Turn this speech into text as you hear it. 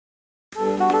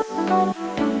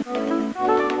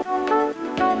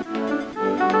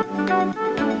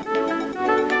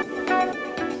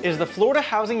Is the Florida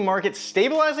housing market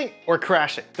stabilizing or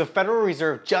crashing? The Federal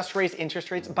Reserve just raised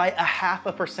interest rates by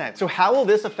 0.5%. So how will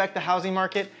this affect the housing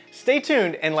market? Stay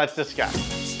tuned and let's discuss.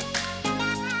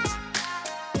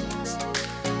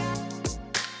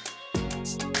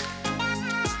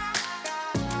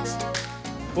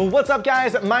 Well, what's up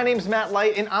guys? My name's Matt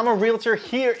Light and I'm a realtor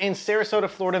here in Sarasota,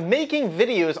 Florida, making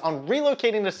videos on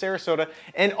relocating to Sarasota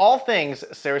and all things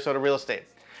Sarasota real estate.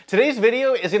 Today's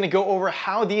video is going to go over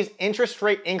how these interest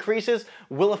rate increases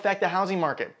will affect the housing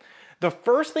market. The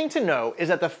first thing to know is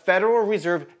that the Federal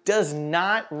Reserve does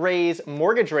not raise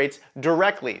mortgage rates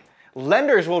directly.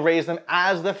 Lenders will raise them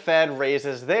as the Fed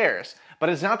raises theirs, but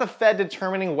it's not the Fed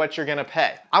determining what you're gonna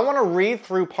pay. I wanna read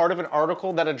through part of an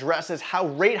article that addresses how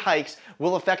rate hikes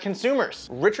will affect consumers.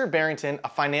 Richard Barrington, a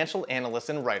financial analyst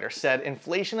and writer, said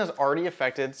inflation has already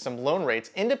affected some loan rates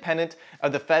independent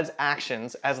of the Fed's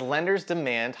actions as lenders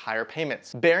demand higher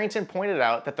payments. Barrington pointed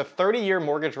out that the 30-year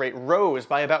mortgage rate rose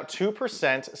by about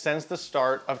 2% since the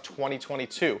start of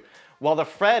 2022. While the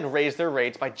Fed raised their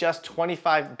rates by just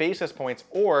 25 basis points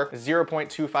or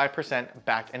 0.25%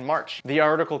 back in March. The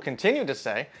article continued to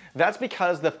say, that's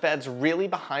because the Fed's really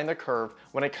behind the curve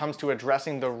when it comes to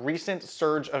addressing the recent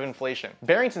surge of inflation.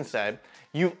 Barrington said,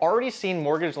 you've already seen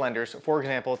mortgage lenders, for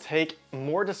example, take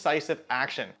more decisive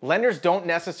action. Lenders don't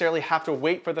necessarily have to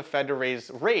wait for the Fed to raise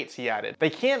rates, he added. They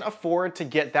can't afford to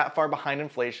get that far behind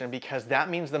inflation because that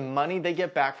means the money they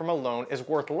get back from a loan is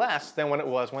worth less than when it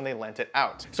was when they lent it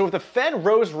out. So if the Fed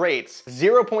rose rates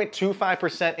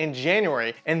 0.25% in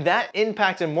January and that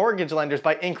impacted mortgage lenders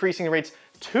by increasing rates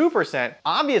 2%,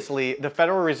 obviously the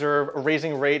Federal Reserve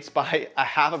raising rates by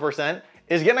 0.5%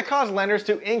 is gonna cause lenders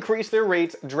to increase their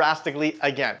rates drastically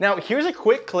again. Now, here's a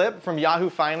quick clip from Yahoo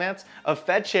Finance of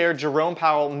Fed Chair Jerome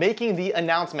Powell making the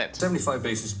announcement. 75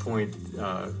 basis point in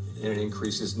an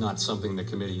increase is not something the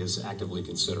committee is actively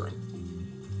considering.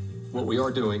 What we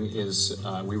are doing is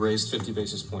we raised 50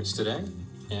 basis points today,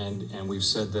 and we've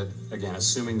said that, again,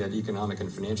 assuming that economic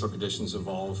and financial conditions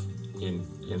evolve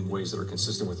in ways that are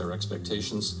consistent with our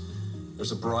expectations,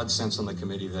 there's a broad sense on the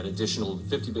committee that additional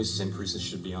 50 basis point increases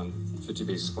should be on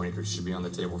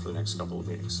the table for the next couple of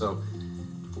meetings. So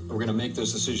we're going to make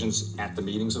those decisions at the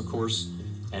meetings, of course,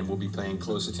 and we'll be paying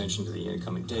close attention to the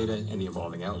incoming data and the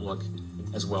evolving outlook,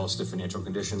 as well as to financial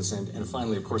conditions. And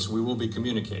finally, of course, we will be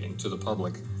communicating to the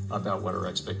public about what our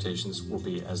expectations will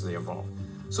be as they evolve.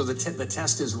 So the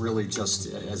test is really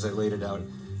just, as I laid it out,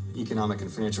 economic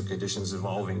and financial conditions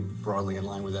evolving broadly in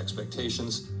line with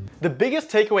expectations. The biggest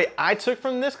takeaway I took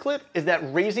from this clip is that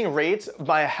raising rates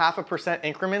by 0.5%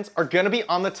 increments are gonna be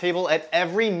on the table at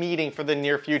every meeting for the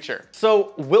near future.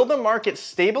 So will the market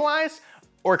stabilize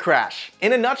or crash?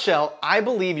 In a nutshell, I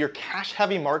believe your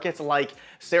cash-heavy markets like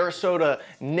Sarasota,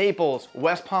 Naples,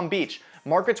 West Palm Beach,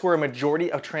 markets where a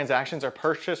majority of transactions are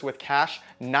purchased with cash,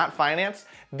 not finance,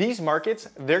 these markets,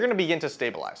 they're gonna begin to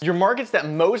stabilize. Your markets that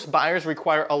most buyers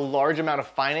require a large amount of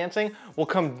financing will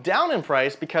come down in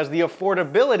price because the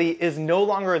affordability is no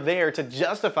longer there to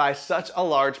justify such a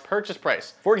large purchase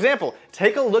price. For example,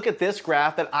 take a look at this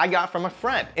graph that I got from a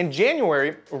friend. In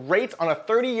January, rates on a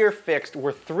 30-year fixed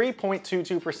were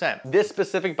 3.22%. This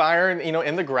specific buyer,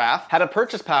 in the graph had a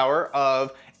purchase power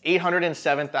of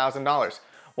 $807,000.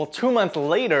 Well, 2 months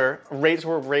later, rates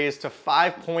were raised to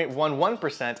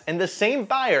 5.11%, and the same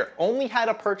buyer only had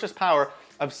a purchase power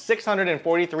of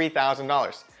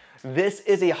 $643,000. This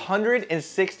is a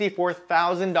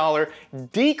 $164,000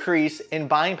 decrease in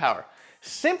buying power,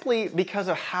 simply because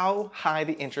of how high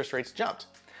the interest rates jumped.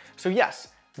 So yes,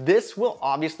 this will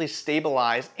obviously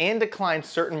stabilize and decline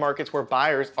certain markets where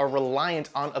buyers are reliant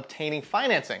on obtaining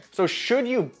financing. So should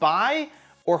you buy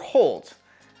or hold?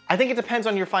 I think it depends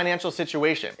on your financial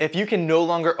situation. If you can no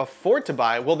longer afford to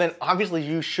buy, well then obviously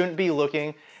you shouldn't be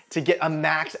looking to get a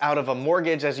max out of a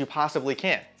mortgage as you possibly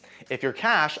can. If you're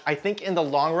cash, I think in the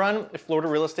long run, Florida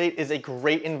real estate is a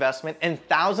great investment and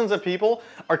thousands of people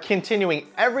are continuing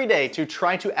every day to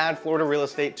try to add Florida real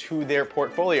estate to their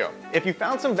portfolio. If you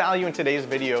found some value in today's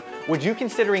video, would you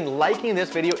consider liking this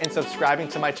video and subscribing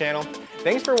to my channel?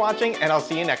 Thanks for watching and I'll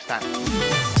see you next time.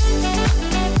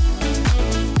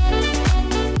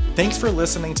 Thanks for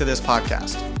listening to this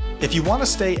podcast. If you want to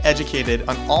stay educated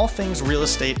on all things real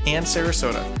estate and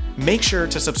Sarasota, make sure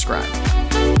to subscribe.